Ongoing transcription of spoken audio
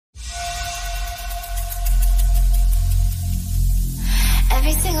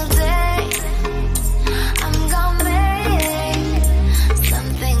single day, I'm gonna make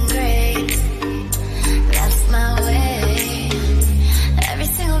something great. That's my way. Every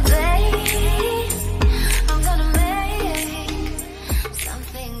single day, I'm gonna make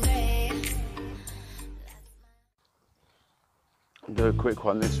something great. Do a quick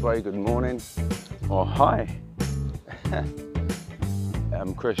one this way. Good morning or hi.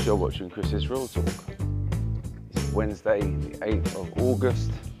 I'm Chris, you're watching Chris's Real Talk. It's Wednesday, the 8th of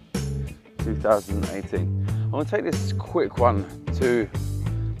August, 2018. I want to take this quick one to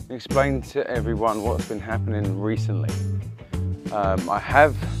explain to everyone what's been happening recently. I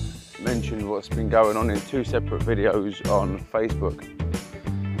have mentioned what's been going on in 2 separate videos on Facebook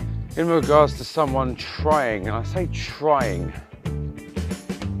in regards to someone trying, and I say trying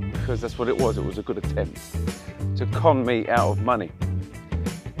because that's what it was a good attempt to con me out of money.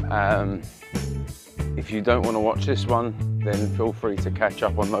 If you don't want to watch this one, then feel free to catch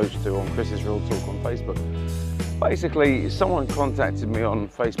up on those 2 on Chris's Real Talk on Facebook. Basically, someone contacted me on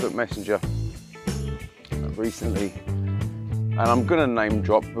Facebook Messenger recently, and I'm gonna name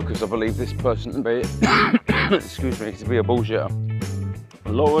drop because I believe this person to be excuse me, to be a bullshitter.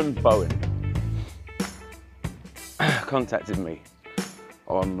 Lauren Bowen contacted me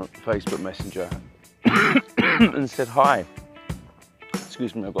on Facebook Messenger and said hi.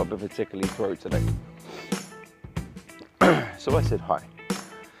 Excuse me, I've got a bit of a tickly throat today. So I said hi.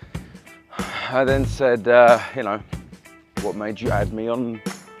 I then said, you know, what made you add me on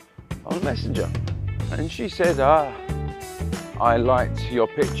Messenger? And she said, I liked your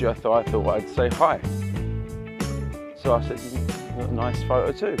picture, so I thought I'd say hi. So I said, you've got a nice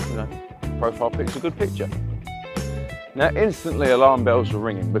photo too, you know, profile picture, good picture. Now instantly alarm bells were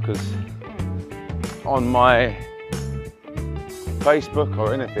ringing because on my Facebook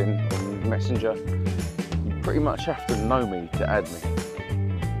or anything on Messenger, you pretty much have to know me to add me,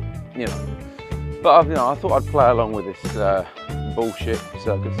 you know. But you know, I thought I'd play along with this bullshit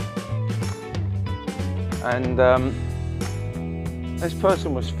circus. And this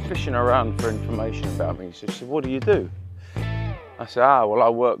person was fishing around for information about me. So she said, what do you do? I said, well, I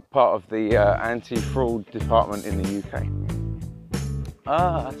work part of the anti-fraud department in the UK.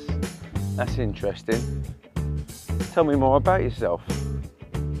 That's interesting. Tell me more about yourself.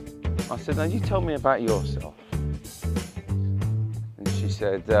 I said, no, you tell me about yourself. And she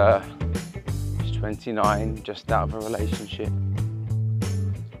said, she's 29, just out of a relationship.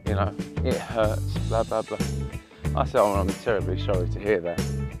 You know, it hurts, blah, blah, blah. I said, oh, I'm terribly sorry to hear that.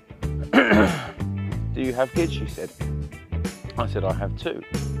 Do you have kids? She said. I said, I have 2.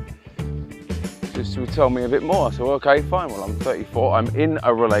 Just to tell me a bit more. I said, well, okay, fine. Well, I'm 34. I'm in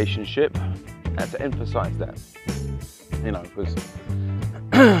a relationship. I had to emphasise that, you know, because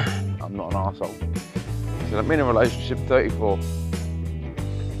I'm not an arsehole. So I'm in a relationship, 34.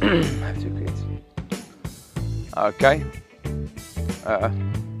 I have 2 kids. Okay.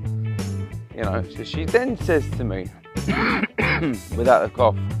 You know, so she then says to me, without a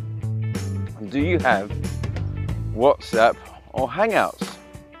cough, do you have WhatsApp or Hangouts?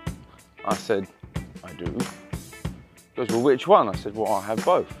 I said, I do. She goes, well, which one? I said, well, I have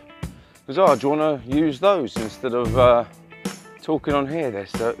both. She goes, do you want to use those instead of talking on here? They're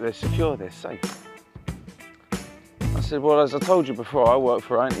secure, they're safe. I said, well, as I told you before, I work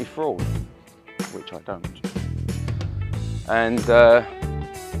for anti-fraud, which I don't. And,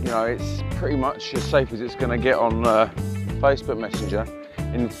 you know, it's pretty much as safe as it's going to get on Facebook Messenger.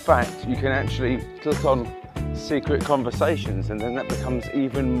 In fact, you can actually click on secret conversations and then that becomes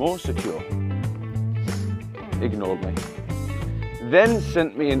even more secure. Ignored me. Then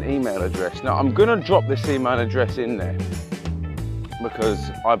sent me an email address. Now I'm gonna drop this email address in there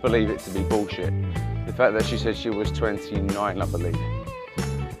because I believe it to be bullshit. The fact that she said she was 29, I believe.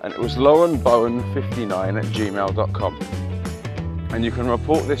 And it was laurenbowen59@gmail.com. And you can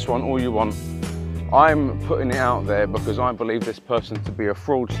report this one all you want. I'm putting it out there because I believe this person to be a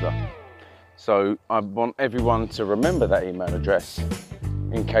fraudster. So I want everyone to remember that email address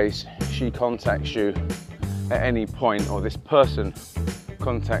in case she contacts you at any point, or this person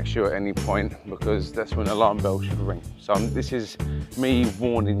contacts you at any point, because that's when alarm bells should ring. So this is me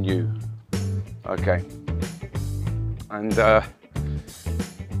warning you, okay? And so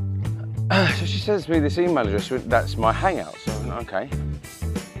she says to me this email address, that's my Hangout, so okay.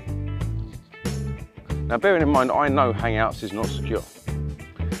 Now bearing in mind, I know Hangouts is not secure.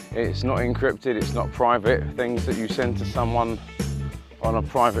 It's not encrypted, it's not private. Things that you send to someone on a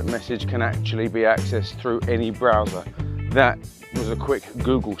private message can actually be accessed through any browser. That was a quick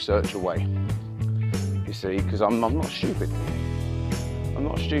Google search away, you see, because I'm not stupid. I'm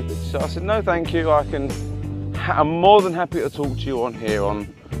not stupid. So I said, no thank you, I'm more than happy to talk to you on here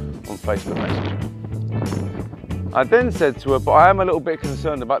on on Facebook Messenger. I then said to her, but I am a little bit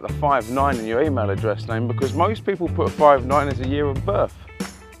concerned about the 59 in your email address name because most people put 59 as a year of birth.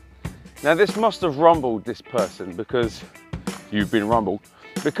 Now this must have rumbled this person because you've been rumbled,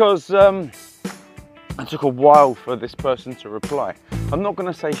 because it took a while for this person to reply. I'm not going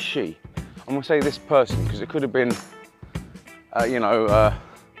to say she, I'm going to say this person because it could have been, you know,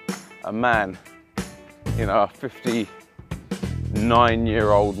 a man, you know, a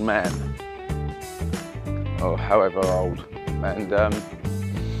 59-year-old man. Or however old, and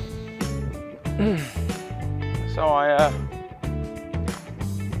so I,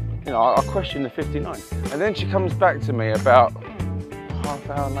 you know, I questioned the 59, and then she comes back to me about half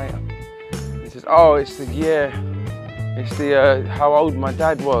hour later and says, "Oh, it's the year, it's the how old my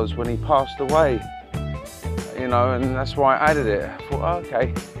dad was when he passed away, you know, and that's why I added it." I thought, oh,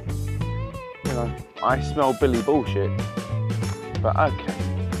 okay, you know, I smell Billy bullshit, but okay,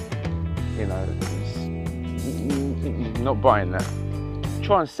 you know. Not buying that.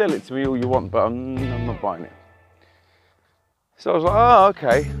 Try and sell it to me all you want, but I'm not buying it. So I was like, oh,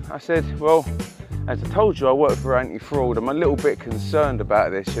 okay. I said, well, as I told you, I work for anti-fraud. I'm a little bit concerned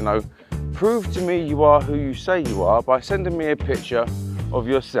about this, you know. Prove to me you are who you say you are by sending me a picture of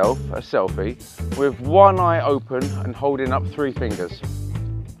yourself, a selfie, with one eye open and holding up 3 fingers.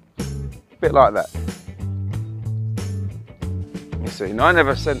 Bit like that. You see, now I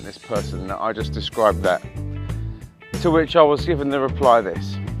never sent this person that, I just described that. To which I was given the reply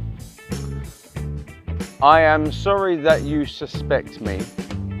this: I am sorry that you suspect me.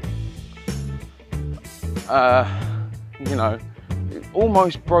 You know,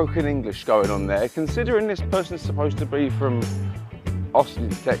 almost broken English going on there, considering this person's supposed to be from Austin,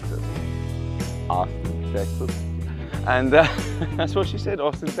 Texas. Austin, Texas. And that's what she said,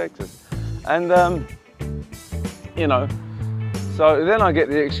 Austin, Texas. And, you know, so then I get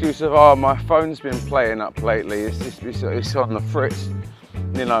the excuse of, oh, my phone's been playing up lately, it's on the fritz,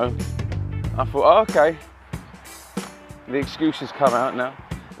 you know. I thought, oh, okay, the excuses come out now.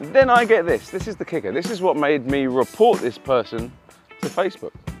 And then I get this is the kicker, this is what made me report this person to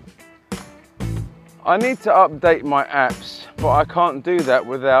Facebook. I need to update my apps, but I can't do that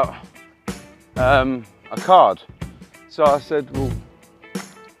without a card. So I said, well,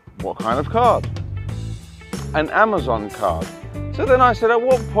 what kind of card? An Amazon card. So then I said, at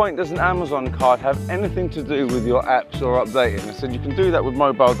what point does an Amazon card have anything to do with your apps or updating? I said, you can do that with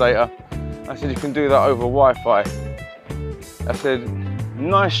mobile data. I said, you can do that over Wi-Fi. I said,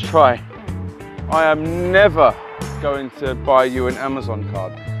 nice try. I am never going to buy you an Amazon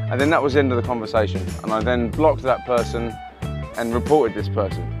card. And then that was the end of the conversation. And I then blocked that person and reported this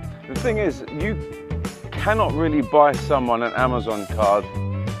person. The thing is, you cannot really buy someone an Amazon card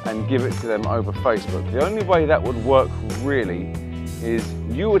and give it to them over Facebook. The only way that would work really is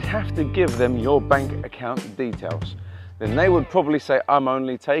you would have to give them your bank account details. Then they would probably say, I'm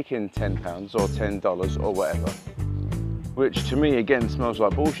only taking £10 or $10 or whatever, which to me again smells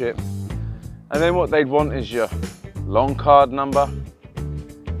like bullshit. And then what they'd want is your long card number,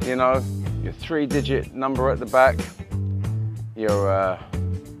 you know, your 3-digit number at the back, your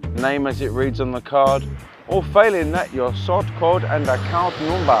name as it reads on the card, or failing that, your sort code and account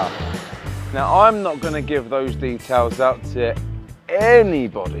number. Now, I'm not going to give those details out to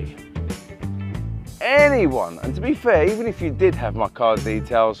anybody, anyone. And to be fair, even if you did have my card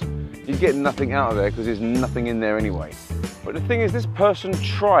details, you'd get nothing out of there because there's nothing in there anyway. But the thing is, this person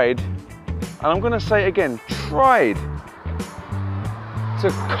tried, and I'm going to say it again, tried to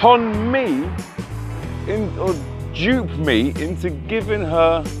con me or dupe me into giving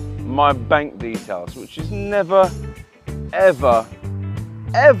her my bank details, which is never, ever,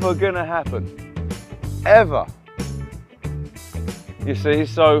 ever gonna happen, ever. You see,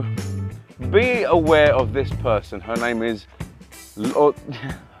 so be aware of this person. Her name is,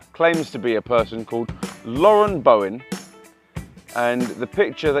 claims to be a person called Lauren Bowen, and the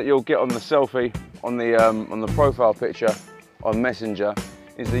picture that you'll get on the selfie, on the profile picture on Messenger,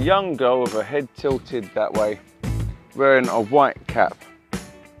 is a young girl with her head tilted that way, wearing a white cap.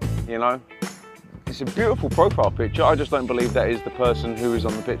 You know, it's a beautiful profile picture. I just don't believe that is the person who is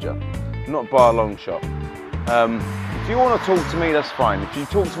on the picture, not by a long shot. If you want to talk to me, that's fine. If you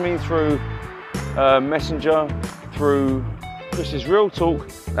talk to me through Messenger, through Chris's Real Talk,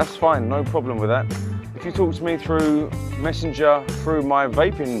 that's fine, no problem with that. If you talk to me through Messenger, through my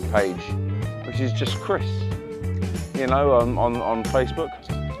vaping page, which is just Chris, you know, on Facebook,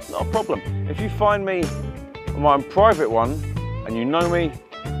 not a problem. If you find me on my private one and you know me,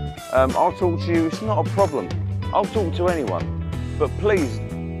 I'll talk to you, it's not a problem. I'll talk to anyone. But please,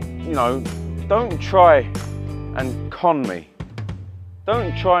 you know, don't try and con me.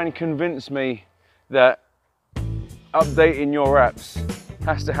 don't try and convince me that updating your apps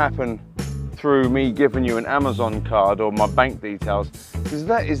has to happen through me giving you an Amazon card or my bank details, because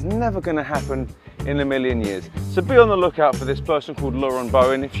that is never going to happen in a million years. So be on the lookout for this person called Lauren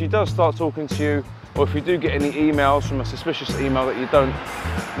Bowen. If she does start talking to you, or if you do get any emails from a suspicious email that you don't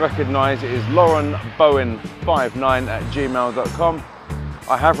recognize, it is laurenbowen59@gmail.com.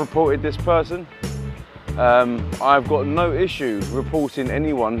 I have reported this person. I've got no issue reporting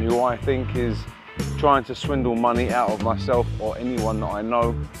anyone who I think is trying to swindle money out of myself or anyone that I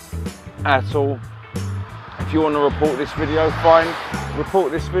know at all. If you want to report this video, fine,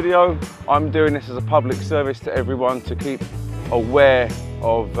 report this video. I'm doing this as a public service to everyone to keep aware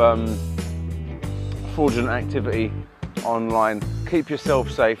of fraudulent activity online. Keep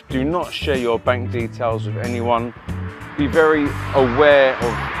yourself safe. Do not share your bank details with anyone. Be very aware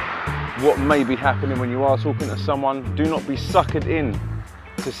of what may be happening when you are talking to someone. Do not be suckered in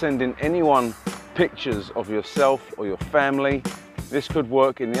to sending anyone pictures of yourself or your family. This could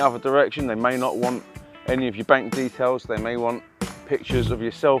work in the other direction. They may not want any of your bank details. They may want pictures of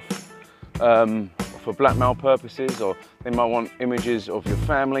yourself for blackmail purposes, or they might want images of your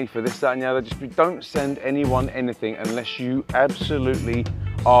family for this, that and the other. Just don't send anyone anything unless you absolutely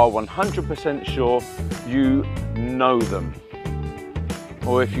are 100% sure you know them,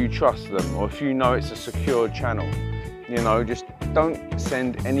 or if you trust them, or if you know it's a secure channel. You know, just don't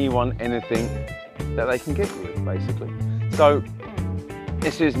send anyone anything that they can get you with, basically. So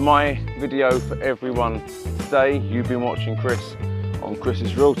this is my video for everyone today. You've been watching Chris on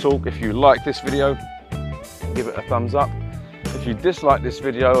Chris's Real Talk. If you like this video, give it a thumbs up. If you dislike this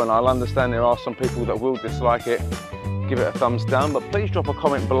video, and I'll understand there are some people that will dislike it, give it a thumbs down, but please drop a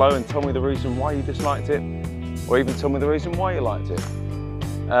comment below and tell me the reason why you disliked it, or even tell me the reason why you liked it.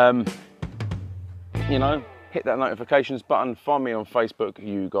 You know, hit that notifications button, find me on Facebook.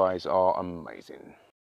 You guys are amazing.